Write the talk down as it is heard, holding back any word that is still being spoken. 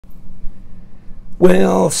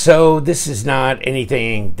Well, so this is not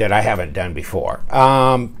anything that I haven't done before.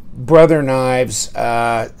 Brother Knives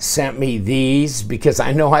sent me these because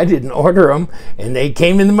I know I didn't order them, and they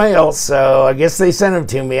came in the mail, so I guess they sent them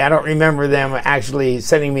to me. I don't remember them actually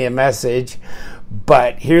sending me a message,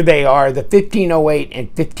 but here they are, the 1508 and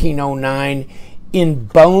 1509 in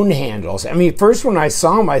bone handles. I mean, first when I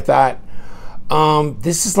saw them, I thought,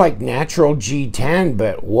 this is like natural G10,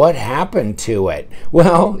 but what happened to it?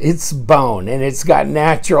 Well, it's bone, and it's got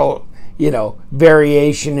natural, you know,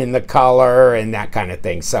 variation in the color and that kind of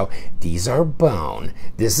thing. So these are bone.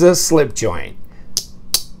 This is a slip joint.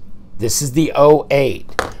 This is the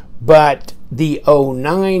 08, but the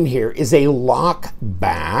 09 here is a lock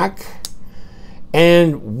back.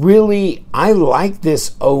 And really, I like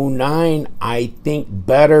this 09, I think,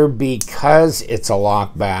 better because it's a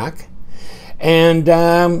lock back. And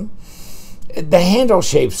the handle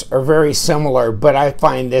shapes are very similar, but I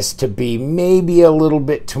find this to be maybe a little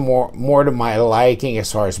bit more to my liking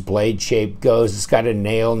as far as blade shape goes. It's got a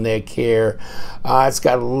nail nick here. It's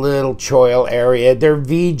got a little choil area. They're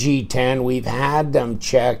VG10. We've had them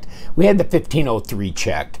checked. We had the 1503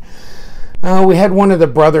 checked. We had one of the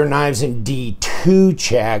Brother Knives in D2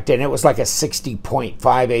 checked, and it was like a 60.5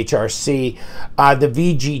 HRC. The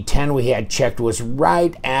VG10 we had checked was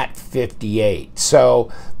right at 58.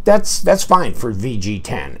 So that's fine for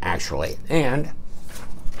VG10, actually. And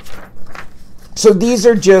so these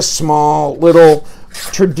are just small, little,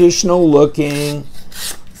 traditional looking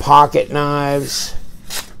pocket knives,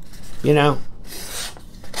 you know.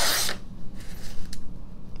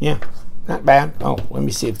 Yeah. Not bad. Oh, let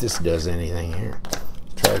me see if this does anything here.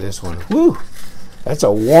 Try this one. Woo! That's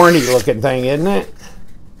a warranty looking thing, isn't it?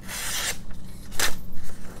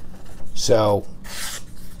 So,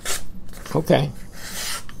 okay.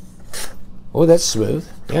 Oh, that's smooth.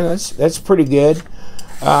 Yeah, that's pretty good.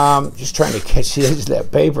 Just trying to catch the edge of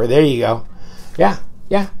that paper. There you go. Yeah.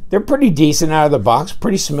 They're pretty decent out of the box,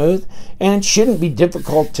 pretty smooth, and shouldn't be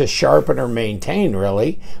difficult to sharpen or maintain,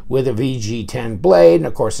 really, with a VG10 blade. And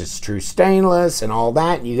of course, it's true stainless and all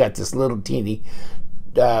that. And you got this little teeny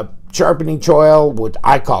sharpening choil, what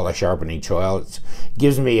I call a sharpening choil. It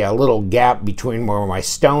gives me a little gap between where my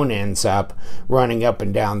stone ends up, running up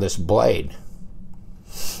and down this blade.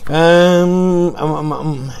 Is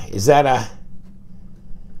that a?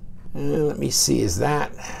 Let me see. Is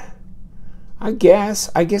that? I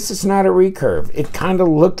guess it's not a recurve. It kind of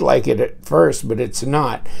looked like it at first, but it's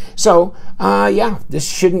not. So, yeah, this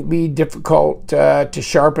shouldn't be difficult to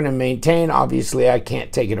sharpen and maintain. Obviously, I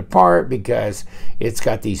can't take it apart because it's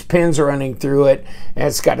got these pins running through it, and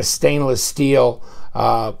it's got a stainless steel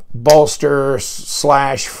bolster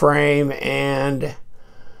slash frame, and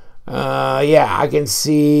yeah, I can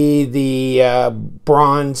see the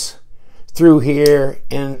bronze through here,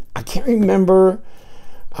 and I can't remember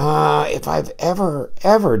if I've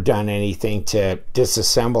ever done anything to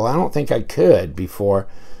disassemble. I don't think I could before,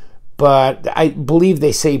 but I believe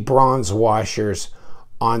they say bronze washers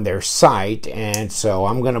on their site, and so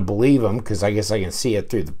I'm going to believe them because I guess I can see it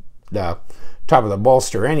through the top of the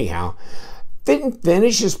bolster anyhow. Fit and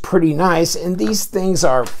finish is pretty nice, and these things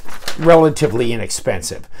are relatively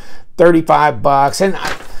inexpensive. 35 bucks, and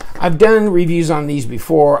I've done reviews on these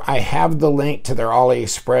before. I have the link to their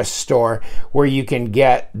AliExpress store where you can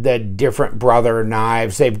get the different Brother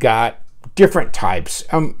Knives. They've got different types,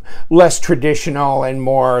 less traditional and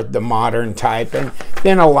more the modern type, and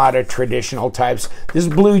then a lot of traditional types. This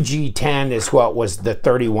blue G10 is what was the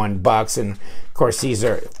 31 bucks, and of course these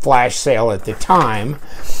are flash sale at the time.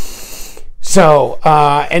 So,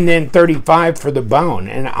 and then 35 for the bone.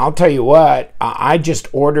 And I'll tell you what, I just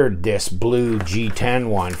ordered this blue G10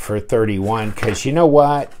 one for 31 because you know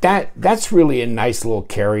what? That's really a nice little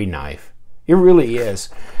carry knife. It really is.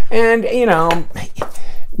 And, you know,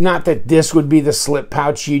 not that this would be the slip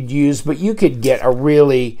pouch you'd use, but you could get a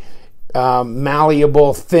really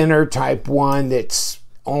malleable, thinner type one that's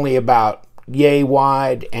only about yay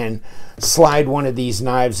wide and slide one of these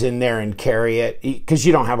knives in there and carry it because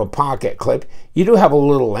you don't have a pocket clip. You do have a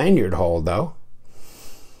little lanyard hole though.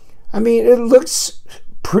 I mean, it looks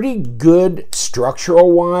pretty good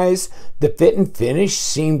structural wise. The fit and finish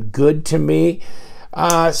seemed good to me.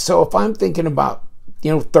 So if I'm thinking about,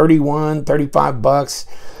 you know, 35 bucks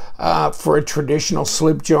for a traditional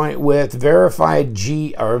slip joint with verified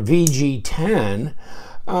G or VG10,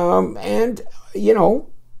 and you know,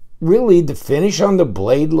 really, the finish on the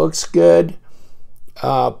blade looks good.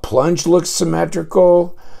 Plunge looks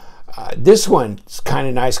symmetrical. This one's kind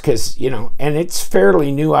of nice because, you know, and it's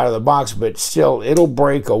fairly new out of the box, but still, it'll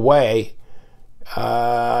break away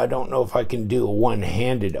I don't know if I can do a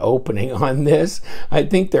one-handed opening on this. I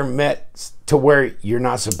think they're met to where you're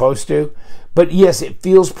not supposed to. But yes, it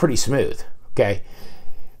feels pretty smooth, okay?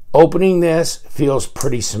 Opening this feels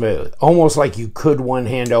pretty smooth. Almost like you could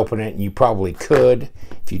one-hand open it, and you probably could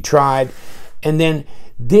if you tried. And then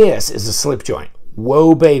this is a slip joint.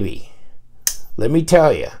 Whoa, baby. Let me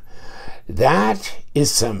tell you, that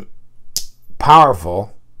is some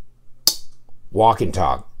powerful walk and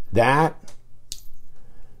talk. That,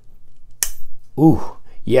 ooh,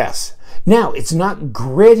 yes. Now, it's not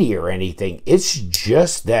gritty or anything. It's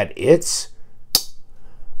just that it's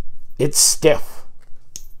stiff.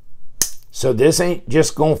 So this ain't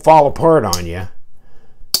just going to fall apart on you.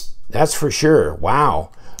 That's for sure.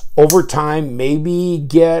 Wow. Over time, maybe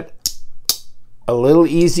get a little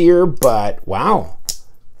easier, but wow.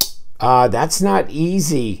 That's not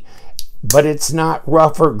easy, but it's not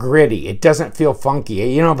rough or gritty. It doesn't feel funky.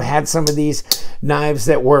 You know, I've had some of these knives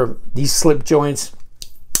that were these slip joints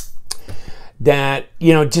that,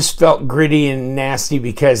 you know, just felt gritty and nasty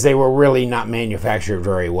because they were really not manufactured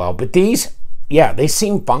very well. But these, yeah, they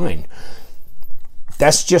seem fine.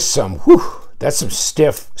 That's just some, whew, that's some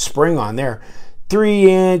stiff spring on there.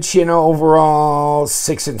 3-inch, you know, overall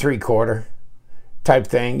 6 3/4 type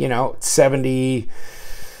thing, you know, 70,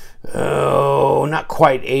 oh, not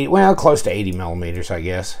quite 8, well, close to 80 millimeters, I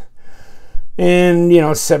guess. And, you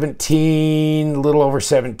know, 17, a little over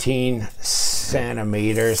 17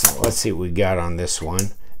 centimeters. Let's see what we got on this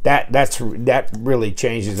one. That really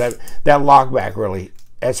changes. That lockback really,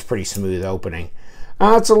 that's pretty smooth opening.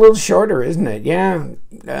 It's a little shorter, isn't it? Yeah,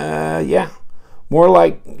 yeah. More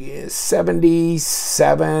like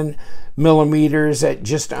 77 millimeters at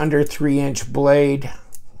just under 3-inch blade.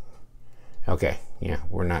 Okay, yeah,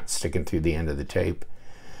 we're not sticking through the end of the tape.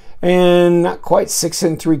 And not quite 6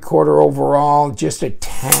 3/4 overall, just a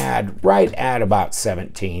tad, right at about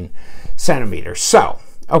 17 centimeters. So,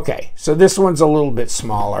 okay, so this one's a little bit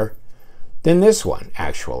smaller than this one,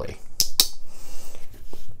 actually.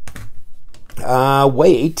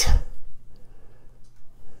 Weight,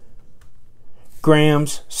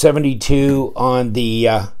 grams, 72 on the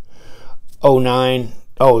 09.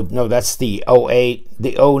 Oh, no, that's the 08.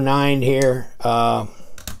 The 09 here,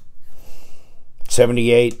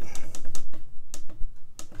 78.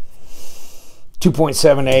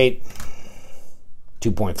 2.78,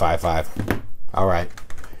 2.55. All right.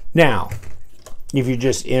 Now, if you're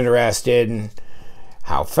just interested in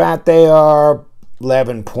how fat they are,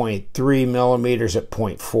 11.3 millimeters at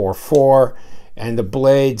 0.44. And the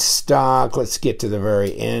blade stock, let's get to the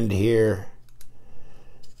very end here.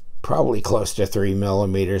 Probably close to 3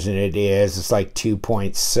 millimeters, and it is. It's like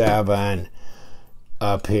 2.7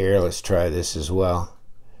 up here. Let's try this as well.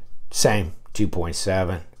 Same,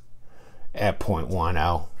 2.7 at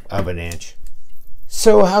 0.10 of an inch.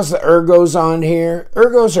 So how's the ergos on here?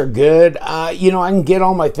 Ergos are good. You know, I can get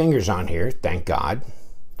all my fingers on here, thank God.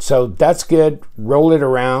 So that's good. Roll it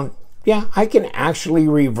around. Yeah, I can actually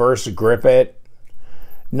reverse grip it.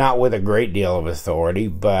 Not with a great deal of authority,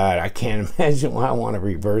 but I can't imagine why I want to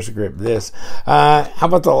reverse grip this. How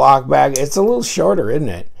about the lock bag? It's a little shorter, isn't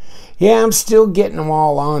it? Yeah, I'm still getting them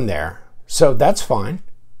all on there. So that's fine.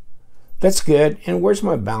 That's good. And where's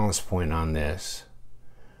my balance point on this?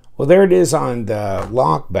 Well, there it is on the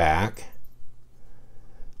lock back.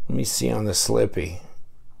 Let me see on the slippy.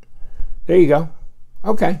 There you go.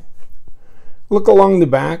 Okay. Look along the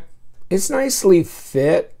back. It's nicely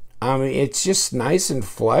fit. I mean, it's just nice and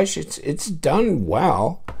flush. It's done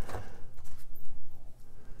well.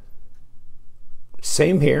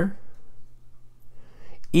 Same here.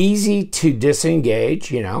 Easy to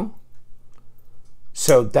disengage, you know.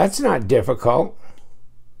 So that's not difficult.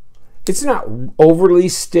 It's not overly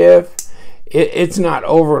stiff. It's not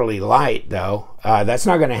overly light, though. That's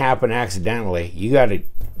not going to happen accidentally. You got to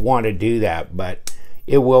want to do that, but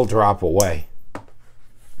it will drop away.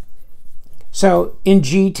 So in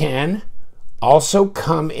G10, also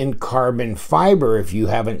come in carbon fiber. If you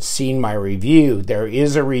haven't seen my review, there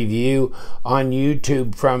is a review on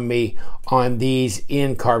YouTube from me on these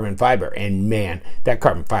in carbon fiber. And man, that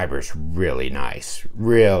carbon fiber is really nice,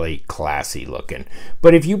 really classy looking.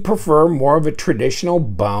 But if you prefer more of a traditional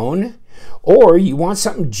bone, or you want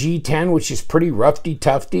something G10, which is pretty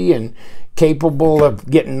roughy-tufty and capable of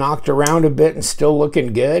getting knocked around a bit and still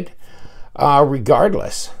looking good,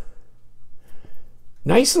 regardless.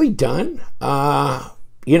 Nicely done.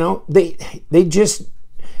 You know, they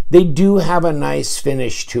do have a nice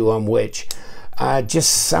finish to them, which just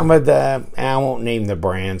some of the, I won't name the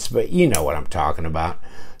brands, but you know what I'm talking about.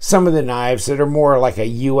 Some of the knives that are more like a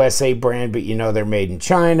USA brand, but you know they're made in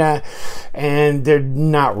China, and they're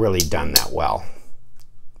not really done that well.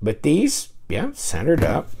 But these, yeah, centered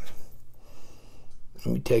up.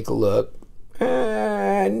 Let me take a look.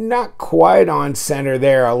 Not quite on center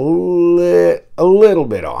there, a little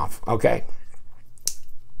bit off, okay.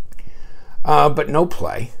 But no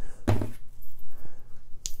play.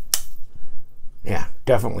 Yeah,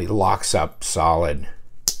 definitely locks up solid.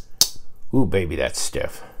 Ooh, baby, that's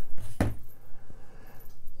stiff.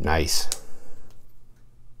 Nice.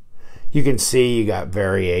 You can see you got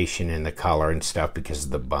variation in the color and stuff because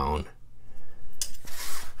of the bone.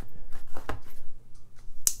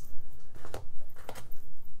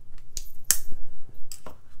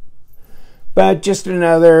 But just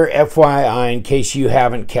another FYI in case you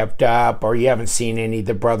haven't kept up or you haven't seen any of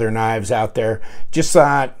the brother knives out there. Just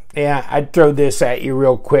thought, yeah, I'd throw this at you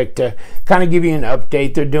real quick to kind of give you an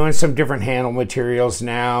update. They're doing some different handle materials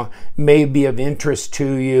now. May be of interest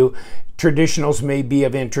to you. Traditionals may be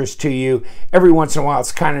of interest to you. Every once in a while,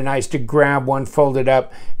 it's kind of nice to grab one, fold it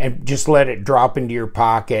up, and just let it drop into your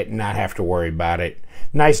pocket and not have to worry about it.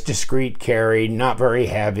 Nice discreet carry, not very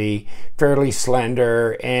heavy, fairly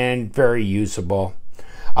slender, and very usable.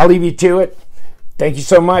 I'll leave you to it. Thank you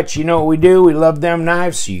so much. You know what we do. We love them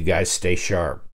knives, so you guys stay sharp.